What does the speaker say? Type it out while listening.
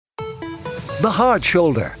The Hard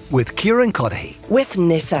Shoulder with Kieran Cuddihy with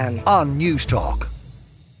Nissan on Newstalk.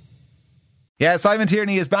 Yeah, Simon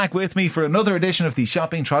Tierney is back with me for another edition of the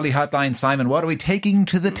Shopping Trolley Hotline. Simon, what are we taking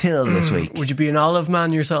to the till this week? Would you be an olive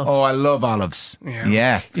man yourself? Oh, I love olives.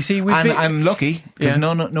 Yeah. You see, I'm lucky because no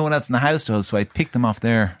one else in the house does, so I pick them off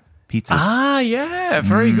their pizzas. Ah, yeah,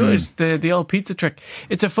 very good. The old pizza trick.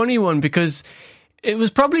 It's a funny one because it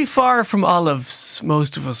was probably far from olives.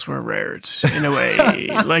 Most of us were reared in a way.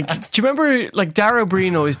 Like, do you remember? Like Darrow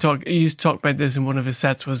Breen used to talk about this in one of his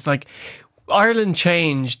sets. Was like, Ireland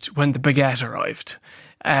changed when the baguette arrived.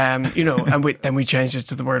 And then we changed it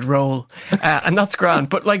to the word roll, and that's grand.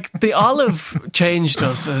 But like the olive changed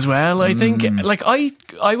us as well. I think. Like I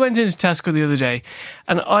went into Tesco the other day,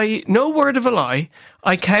 and no word of a lie,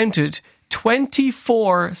 I counted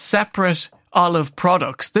 24 separate olive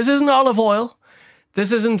products. This isn't olive oil.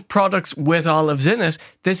 This isn't products with olives in it.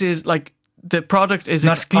 This is like the product is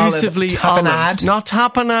not exclusively olives. Not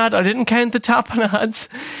tapenade. I didn't count the tapenades.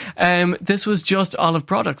 This was just olive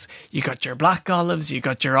products. You got your black olives. You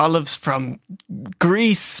got your olives from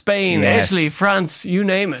Greece, Spain, Italy, France, you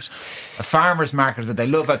name it. A farmer's market, but they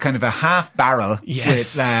love a kind of a half barrel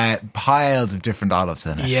with piles of different olives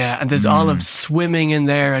in it. Yeah, and there's olives swimming in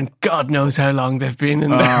there, and God knows how long they've been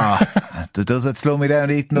in there. Does it slow me down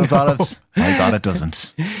eating those olives? My God, it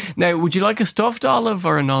doesn't. Now, would you like a stuffed olive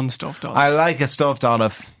or a non-stuffed olive? I like a stuffed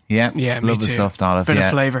olive. Yeah, me love too. a stuffed olive. Bit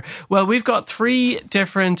of flavour. Well, we've got 3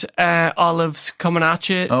 different olives coming at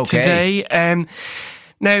you today.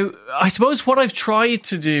 Now, I suppose what I've tried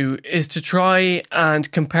to do is to try and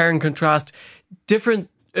compare and contrast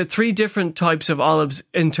 3 different types of olives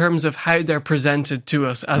in terms of how they're presented to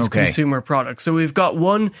us as consumer products. So we've got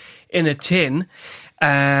one in a tin,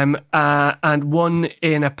 and one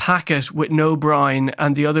in a packet with no brine,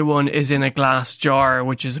 and the other one is in a glass jar,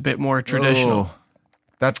 which is a bit more traditional. Oh,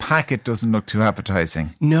 that packet doesn't look too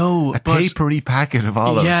appetizing. No. Papery packet of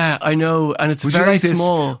olives. Yeah, I know, and it's very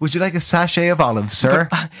small. Would you like a sachet of olives, sir?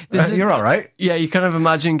 You're all right. Yeah, you kind of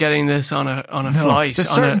imagine getting this on a flight. There's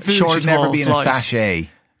certain food should never be in flight. A sachet.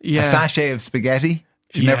 Yeah. A sachet of spaghetti.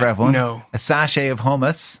 Should never have one. No. A sachet of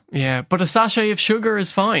hummus. Yeah, but a sachet of sugar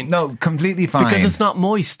is fine. No, completely fine. Because it's not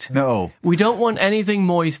moist. No. We don't want anything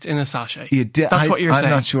moist in a sachet. That's what you're saying.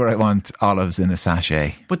 I'm not sure I want olives in a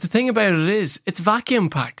sachet. But the thing about it is, it's vacuum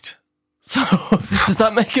packed. So, does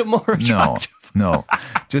that make it more attractive? No.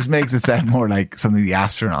 Just makes it sound more like something the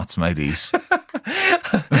astronauts might eat.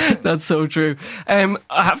 That's so true. I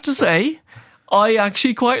have to say, I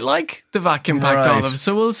actually quite like the vacuum-packed olives.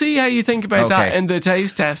 So we'll see how you think about that in the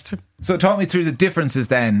taste test. So talk me through the differences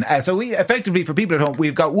then. So we effectively, for people at home,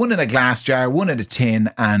 we've got one in a glass jar, one in a tin,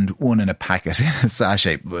 and one in a packet in a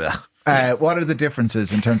sachet. What are the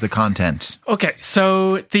differences in terms of content? Okay,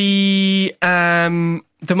 so the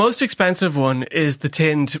most expensive one is the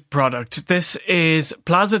tinned product. This is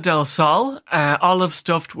Plaza del Sol, olive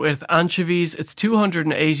stuffed with anchovies. It's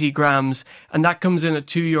 280 grams, and that comes in at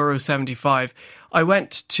 €2.75. I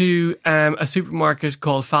went to a supermarket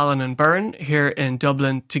called Fallon and Byrne here in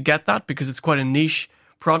Dublin to get that because it's quite a niche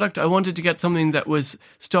product. I wanted to get something that was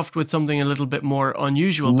stuffed with something a little bit more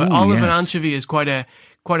unusual, but olive and anchovy is quite a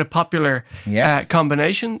popular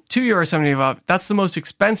combination. €2.75. That's the most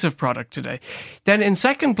expensive product today. Then in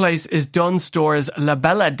second place is Dunn Store's La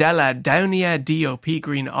Bella Della Downia DOP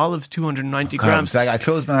green olives, 290 grams. I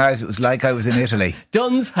closed my eyes. It was like I was in Italy.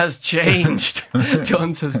 Dunn's has changed.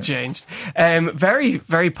 Dunn's has changed. Very,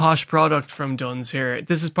 very posh product from Dunn's here.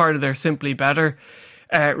 This is part of their Simply Better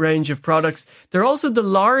range of products. They're also the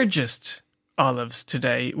largest olives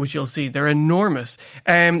today, which you'll see. They're enormous.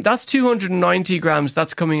 That's 290 grams.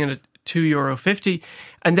 That's coming in at €2.50.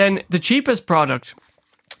 And then the cheapest product,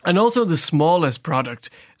 and also the smallest product,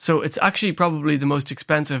 so it's actually probably the most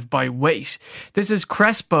expensive by weight. This is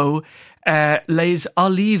Crespo Les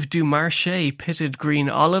Olives du Marché pitted green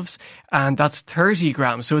olives, and that's 30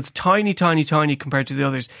 grams. So it's tiny, tiny, tiny compared to the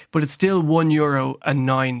others, but it's still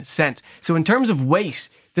 €1.09. So in terms of weight,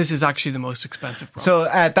 this is actually the most expensive product. So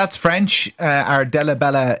that's French. Our Della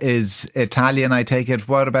Bella is Italian, I take it.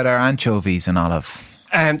 What about our anchovies and olive?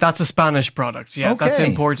 That's a Spanish product, That's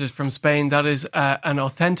imported from Spain. That is an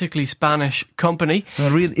authentically Spanish company. So a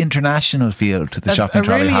real international feel to the Shopping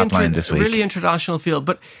Trolley Hotline this week. A really international feel.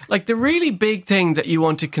 But like the really big thing that you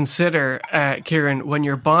want to consider, Kieran, when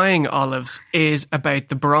you're buying olives is about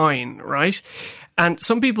the brine, right? And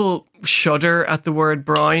some people shudder at the word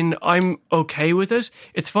brine. I'm okay with it.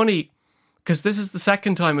 It's funny because this is the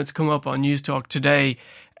second time it's come up on Newstalk today.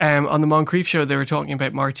 On the Moncrief show, they were talking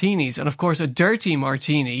about martinis. And of course, a dirty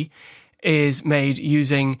martini is made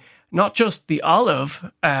using not just the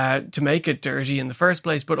olive to make it dirty in the first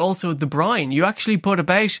place, but also the brine. You actually put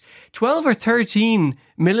about 12 or 13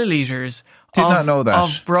 millilitres Did not know that.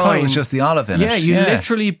 of brine. Thought it was just the olive in it. You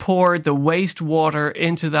literally poured the wastewater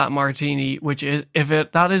into that martini, which is,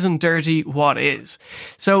 that isn't dirty, what is?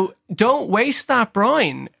 So don't waste that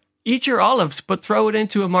brine. Eat your olives, but throw it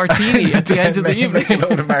into a martini at the end of the evening. Make a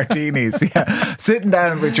load of martinis, yeah. Sitting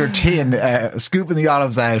down with your tin, scooping the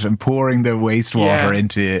olives out and pouring the wastewater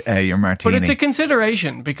into your martini. But it's a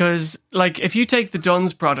consideration because, like, if you take the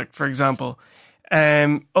Dunn's product, for example,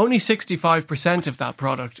 only 65% of that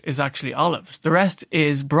product is actually olives. The rest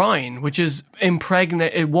is brine, which is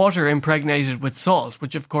water impregnated with salt,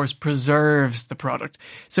 which of course preserves the product.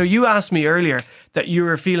 So you asked me earlier that you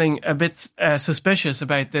were feeling a bit suspicious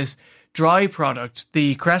about this dry product,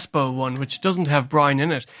 the Crespo one, which doesn't have brine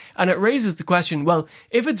in it. And it raises the question, well,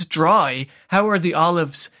 if it's dry, how are the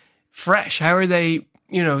olives fresh? How are they,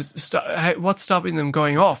 what's stopping them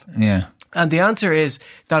going off? Yeah. And the answer is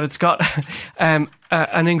that it's got an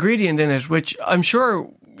ingredient in it, which I'm sure,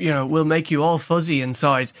 will make you all fuzzy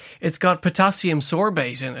inside. It's got potassium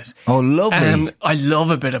sorbate in it. Oh, lovely. I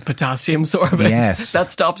love a bit of potassium sorbate. Yes.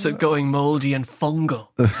 That stops it going mouldy and fungal.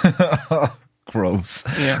 Gross.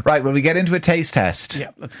 Yeah. Right, well, we get into a taste test.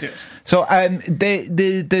 Yeah, let's do it. So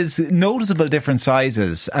there's noticeable different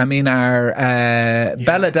sizes. I mean, our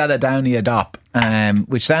Bella Della Downy Adop,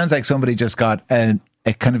 which sounds like somebody just got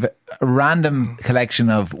a kind of a random collection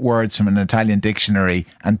of words from an Italian dictionary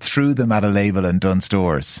and threw them at a label in Dunn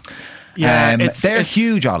stores. Yeah, they're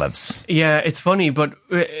huge olives. Yeah, it's funny, but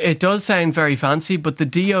it does sound very fancy, but the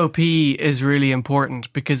DOP is really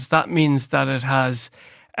important because that means that it has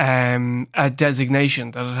a designation,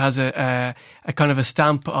 that it has a kind of a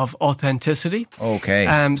stamp of authenticity.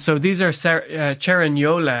 Okay. So these are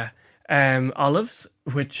Cerignola olives,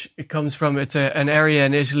 which it comes from. It's an area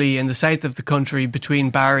in Italy in the south of the country between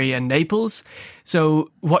Bari and Naples. So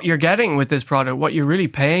what you're getting with this product, what you're really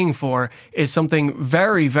paying for, is something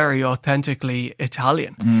very, very authentically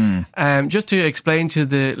Italian. Just to explain to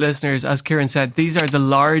the listeners, as Kieran said, these are the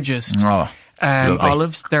largest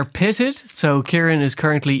olives. They're pitted, so Kieran is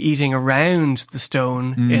currently eating around the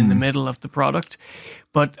stone in the middle of the product.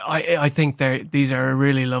 But I think these are a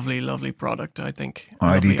really lovely, lovely product, I think.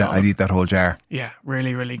 I'd eat that whole jar. Yeah,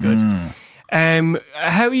 really, really good.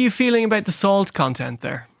 How are you feeling about the salt content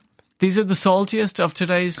there? These are the saltiest of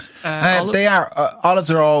today's olives? They are.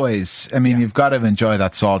 Olives are always, you've got to enjoy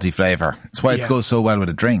that salty flavour. That's why it goes so well with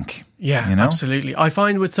a drink. Yeah, absolutely. I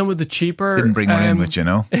find with some of the cheaper... Didn't bring one in with you,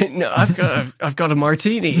 know? No, I've got a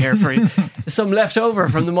martini here for you. Some left over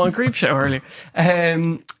from the Moncrief show earlier.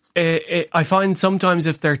 I find sometimes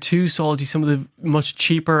if they're too salty, some of the much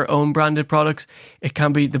cheaper own branded products,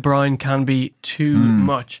 the brine can be too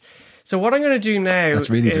much. So what I'm going to do now... That's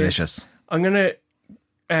really delicious. I'm going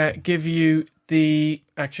to give you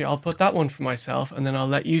actually, I'll put that one for myself, and then I'll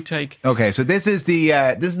let you take. Okay, so this is the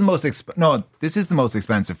most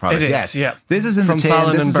expensive product. It is, yes. yeah. This is in from the tin.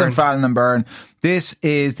 Fallon This and is Byrne. in Fallon and Byrne. This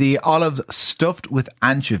is the olives stuffed with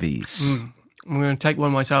anchovies. I'm going to take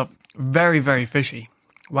one myself. Very, very fishy.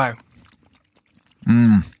 Wow.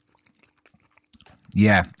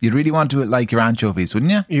 Yeah, you'd really want to like your anchovies,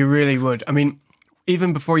 wouldn't you? You really would. I mean,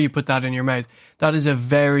 even before you put that in your mouth, that is a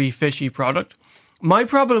very fishy product. My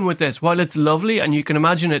problem with this, while it's lovely and you can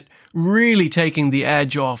imagine it really taking the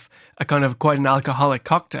edge off a kind of quite an alcoholic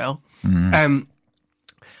cocktail, I'm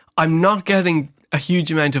not getting a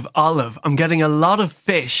huge amount of olive. I'm getting a lot of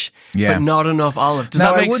fish, but not enough olive. Does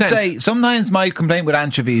that make sense? I would say sometimes my complaint with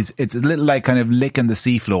anchovies, it's a little like kind of licking the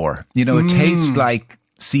seafloor. It tastes like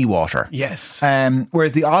seawater. Yes.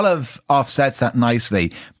 Whereas the olive offsets that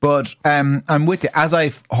nicely. But I'm with you. As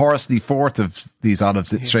I horsed the fourth of these olives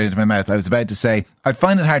straight into my mouth, I was about to say, I'd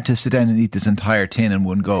find it hard to sit down and eat this entire tin in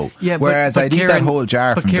one go. Yeah, whereas I'd eat that whole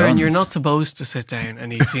jar from Kieran, Dunn's. you're not supposed to sit down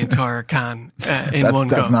and eat the entire can in one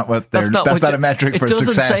go. That's not what that's not a metric for success. It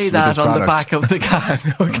doesn't say that on the back of the can,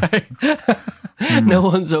 okay? No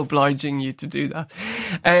one's obliging you to do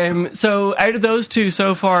that. So out of those two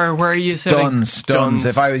so far, where are you sitting? Dunn's.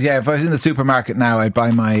 If I was in the supermarket now, I'd buy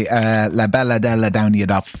my La Bella Della Downy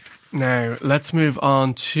Adop. Now let's move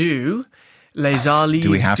on to Les Olives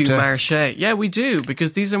du Marché. Yeah, we do,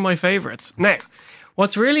 because these are my favourites. Now,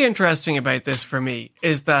 what's really interesting about this for me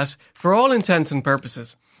is that, for all intents and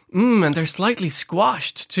purposes, and they're slightly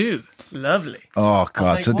squashed too. Lovely. Oh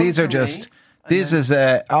God! So these are just. This is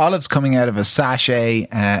olives coming out of a sachet,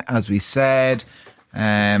 as we said.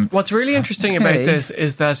 What's really interesting about this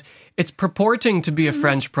is that it's purporting to be a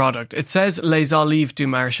French product. It says Les Olives du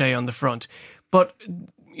Marché on the front, but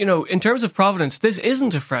in terms of provenance, this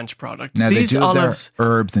isn't a French product. Now, These they do olives, have their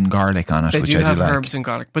herbs and garlic on it, they which do I do have like. herbs and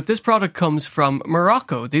garlic. But this product comes from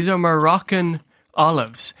Morocco. These are Moroccan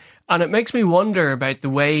olives. And it makes me wonder about the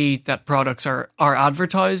way that products are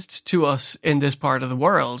advertised to us in this part of the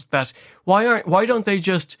world. That why don't they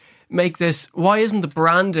just make this? Why isn't the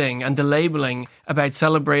branding and the labeling about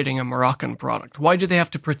celebrating a Moroccan product? Why do they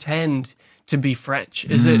have to pretend to be French?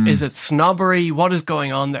 Is it snobbery? What is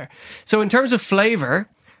going on there? So in terms of flavour,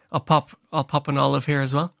 I'll pop an olive here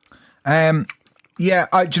as well. Do you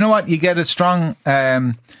know what? You get a strong.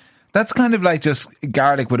 That's kind of like just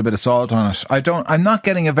garlic with a bit of salt on it. I'm not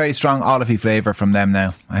getting a very strong olivey flavour from them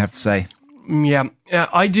now, I have to say. Yeah,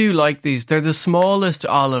 I do like these. They're the smallest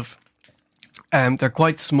olive. They're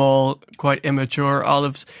quite small, quite immature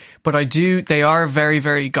olives, but they are very,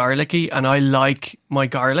 very garlicky, and I like my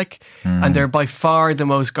garlic, and they're by far the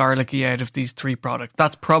most garlicky out of these three products.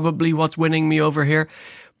 That's probably what's winning me over here,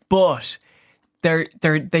 but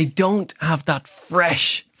they don't have that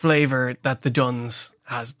fresh flavour that the Dunn's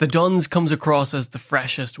has. The Dunn's comes across as the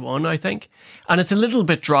freshest one, I think, and it's a little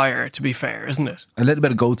bit drier, to be fair, isn't it? A little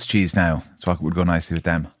bit of goat's cheese now. That's what would go nicely with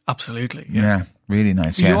them. Absolutely, Yeah, really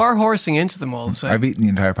nice. Yeah. You are horsing into them all the same. I've eaten the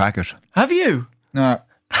entire packet. Have you? No,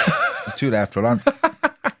 there's two left. Hold on.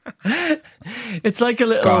 It's like a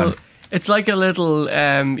little. Gone. It's like a little,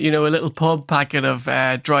 a little pub packet of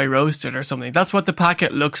dry roasted or something. That's what the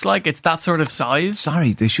packet looks like. It's that sort of size.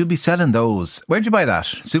 Sorry, they should be selling those. Where'd you buy that?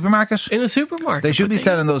 Supermarket? In a supermarket. They should be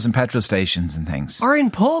selling those in petrol stations and things. Or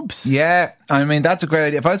in pubs. Yeah, I mean, that's a great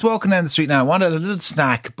idea. If I was walking down the street now, I wanted a little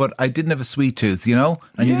snack, but I didn't have a sweet tooth,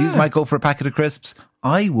 and you might go for a packet of crisps,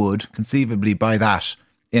 I would conceivably buy that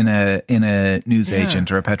in a newsagent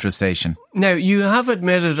or a petrol station. Now, you have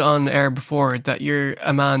admitted on air before that you're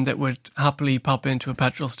a man that would happily pop into a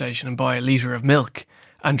petrol station and buy a litre of milk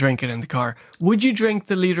and drink it in the car. Would you drink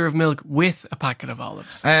the litre of milk with a packet of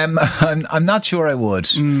olives? I'm not sure I would.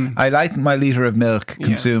 I like my litre of milk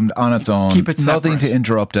consumed on its own. Keep it separate. Nothing to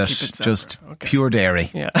interrupt it. Keep it separate. Just pure dairy.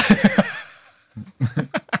 Yeah.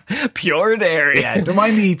 Pure dairy. Yeah, don't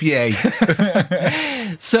mind the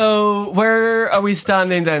EPA. So where are we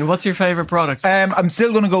standing then? What's your favourite product? I'm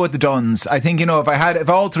still going to go with the Dunn's. I think, if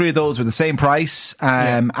all three of those were the same price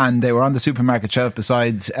and they were on the supermarket shelf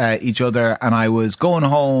beside each other, and I was going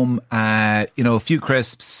home, a few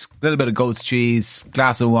crisps, a little bit of goat's cheese,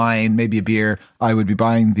 glass of wine, maybe a beer, I would be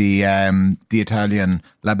buying the Italian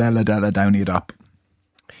La Bella della Downey Dop.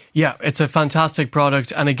 Yeah, it's a fantastic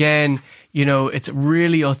product. And again, it's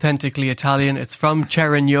really authentically Italian. It's from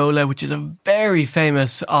Cerignola, which is a very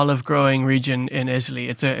famous olive growing region in Italy.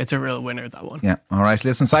 It's a real winner, that one. Yeah. All right.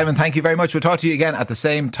 Listen, Simon, thank you very much. We'll talk to you again at the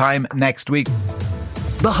same time next week.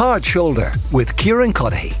 The Hard Shoulder with Kieran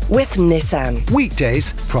Cuddihy. With Nissan.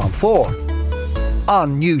 Weekdays from 4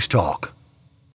 on Newstalk.